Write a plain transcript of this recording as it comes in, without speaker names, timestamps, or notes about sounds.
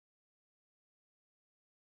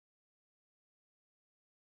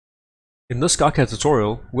In this SkyCAD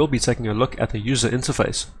tutorial, we'll be taking a look at the user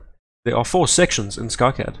interface. There are 4 sections in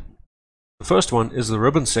SkyCAD. The first one is the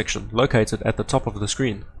ribbon section located at the top of the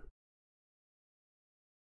screen.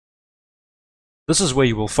 This is where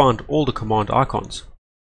you will find all the command icons.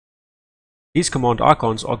 These command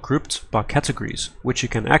icons are grouped by categories, which you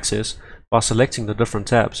can access by selecting the different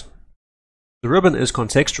tabs. The ribbon is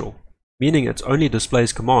contextual, meaning it only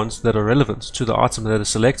displays commands that are relevant to the item that is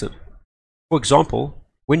selected. For example,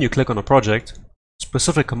 when you click on a project,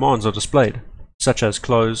 specific commands are displayed, such as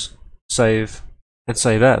close, save, and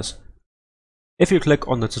save as. If you click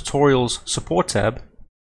on the Tutorials Support tab,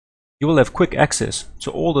 you will have quick access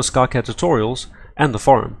to all the SkyCAD tutorials and the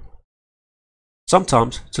forum.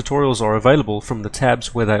 Sometimes tutorials are available from the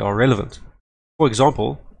tabs where they are relevant. For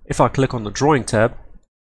example, if I click on the Drawing tab,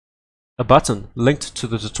 a button linked to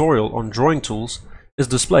the tutorial on drawing tools is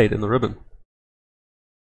displayed in the ribbon.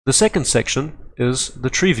 The second section is the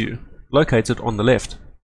tree view, located on the left.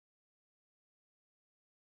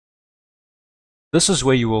 This is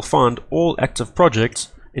where you will find all active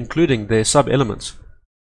projects, including their sub-elements.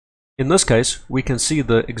 In this case, we can see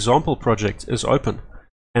the example project is open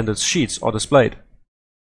and its sheets are displayed.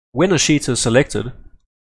 When a sheet is selected,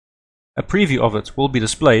 a preview of it will be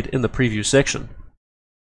displayed in the preview section.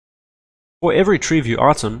 For every tree view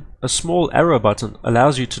item, a small arrow button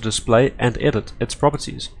allows you to display and edit its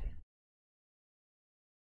properties.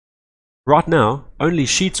 Right now, only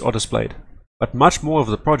sheets are displayed, but much more of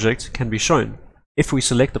the project can be shown if we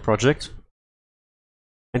select the project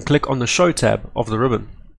and click on the Show tab of the ribbon.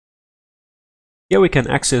 Here we can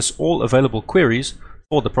access all available queries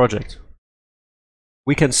for the project.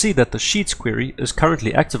 We can see that the Sheets query is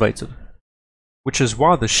currently activated, which is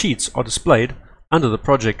why the sheets are displayed under the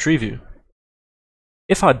project tree view.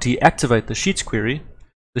 If I deactivate the Sheets query,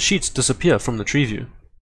 the sheets disappear from the tree view.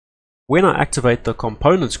 When I activate the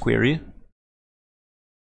Components query,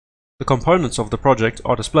 the components of the project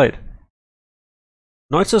are displayed.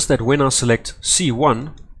 Notice that when I select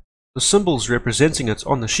C1, the symbols representing it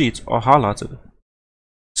on the sheet are highlighted.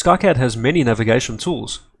 SkyCAD has many navigation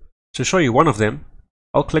tools. To show you one of them,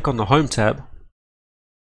 I'll click on the Home tab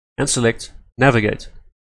and select Navigate.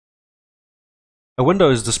 A window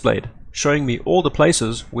is displayed, showing me all the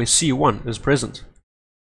places where C1 is present.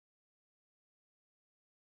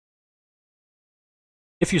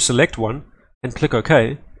 If you select one and click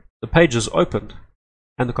OK, the page is opened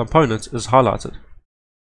and the component is highlighted.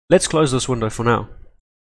 Let's close this window for now.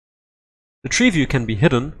 The tree view can be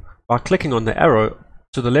hidden by clicking on the arrow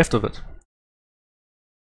to the left of it.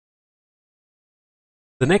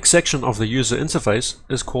 The next section of the user interface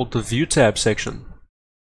is called the View tab section.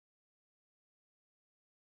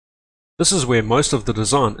 This is where most of the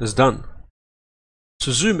design is done.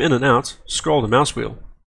 To zoom in and out, scroll the mouse wheel.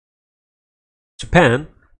 To pan,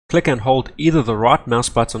 click and hold either the right mouse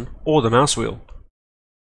button or the mouse wheel.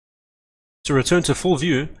 To return to full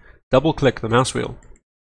view, double-click the mouse wheel.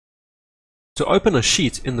 To open a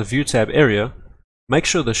sheet in the View tab area, make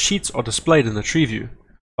sure the sheets are displayed in the tree view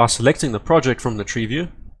by selecting the project from the tree view,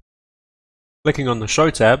 clicking on the Show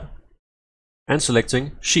tab, and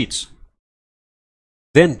selecting Sheets.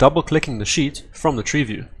 Then double-clicking the sheet from the tree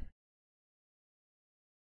view.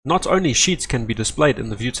 Not only sheets can be displayed in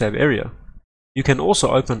the View tab area, you can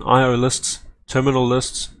also open I/O lists, terminal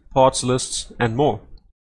lists, parts lists, and more.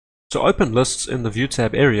 To open lists in the View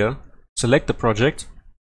tab area, select the project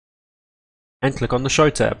and click on the Show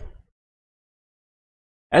tab.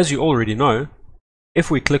 As you already know, if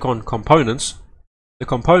we click on Components, the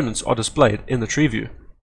components are displayed in the tree view.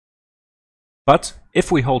 But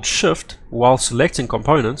if we hold Shift while selecting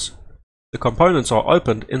components, the components are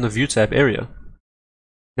opened in the View tab area.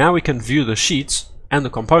 Now we can view the sheets and the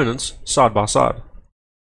components side by side.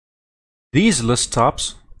 These list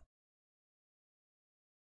types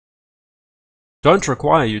don't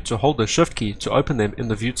require you to hold the Shift key to open them in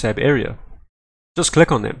the View tab area. Just click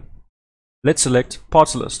on them. Let's select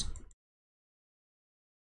Parts List.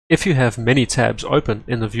 If you have many tabs open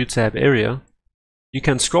in the View tab area, you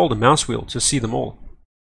can scroll the mouse wheel to see them all.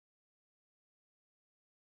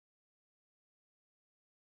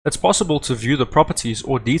 It's possible to view the properties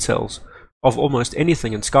or details of almost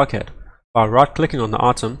anything in SkyCAD by right-clicking on the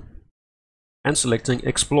item and selecting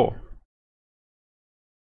Explore.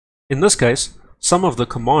 In this case, some of the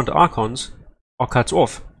command icons are cut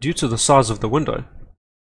off due to the size of the window.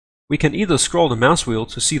 We can either scroll the mouse wheel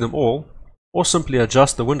to see them all, or simply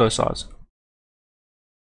adjust the window size.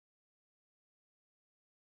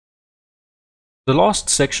 The last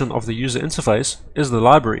section of the user interface is the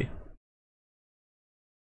library.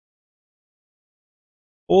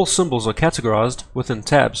 All symbols are categorized within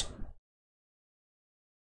tabs.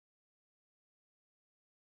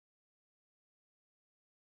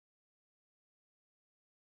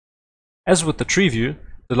 As with the tree view,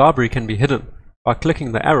 the library can be hidden by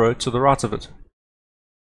clicking the arrow to the right of it.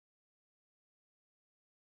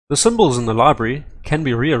 The symbols in the library can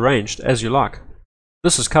be rearranged as you like.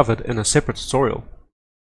 This is covered in a separate tutorial.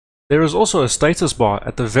 There is also a status bar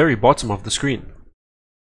at the very bottom of the screen.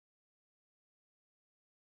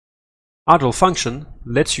 Idle function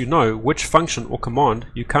lets you know which function or command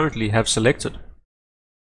you currently have selected.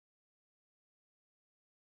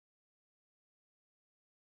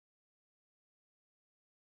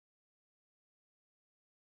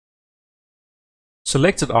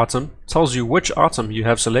 Selected item tells you which item you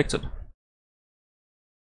have selected.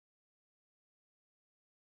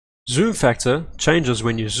 Zoom factor changes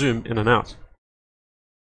when you zoom in and out.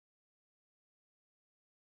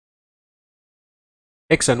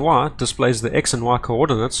 X and Y displays the X and Y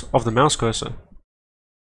coordinates of the mouse cursor.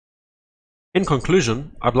 In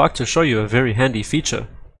conclusion, I'd like to show you a very handy feature.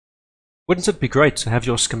 Wouldn't it be great to have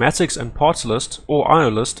your schematics and parts list or IO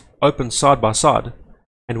list open side by side,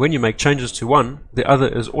 and when you make changes to one, the other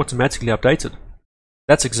is automatically updated?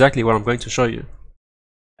 That's exactly what I'm going to show you.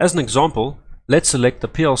 As an example, let's select the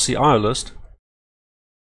PLC IO list,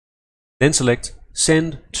 then select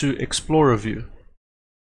Send to Explorer View.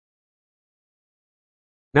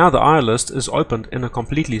 Now the IO list is opened in a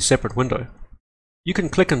completely separate window. You can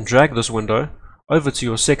click and drag this window over to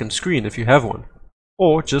your second screen if you have one,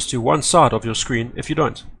 or just to one side of your screen if you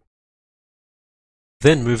don't.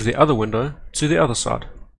 Then move the other window to the other side.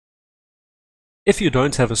 If you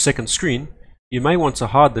don't have a second screen, you may want to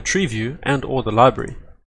hide the tree view and/or the library.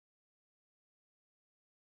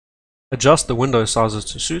 Adjust the window sizes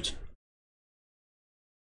to suit.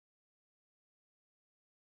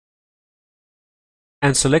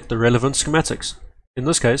 And select the relevant schematics, in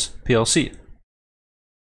this case PLC.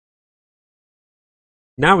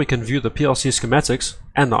 Now we can view the PLC schematics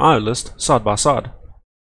and the IO list side by side.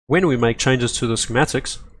 When we make changes to the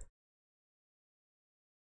schematics,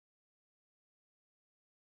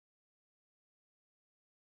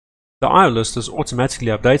 the IO list is automatically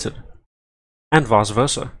updated, and vice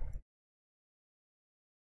versa.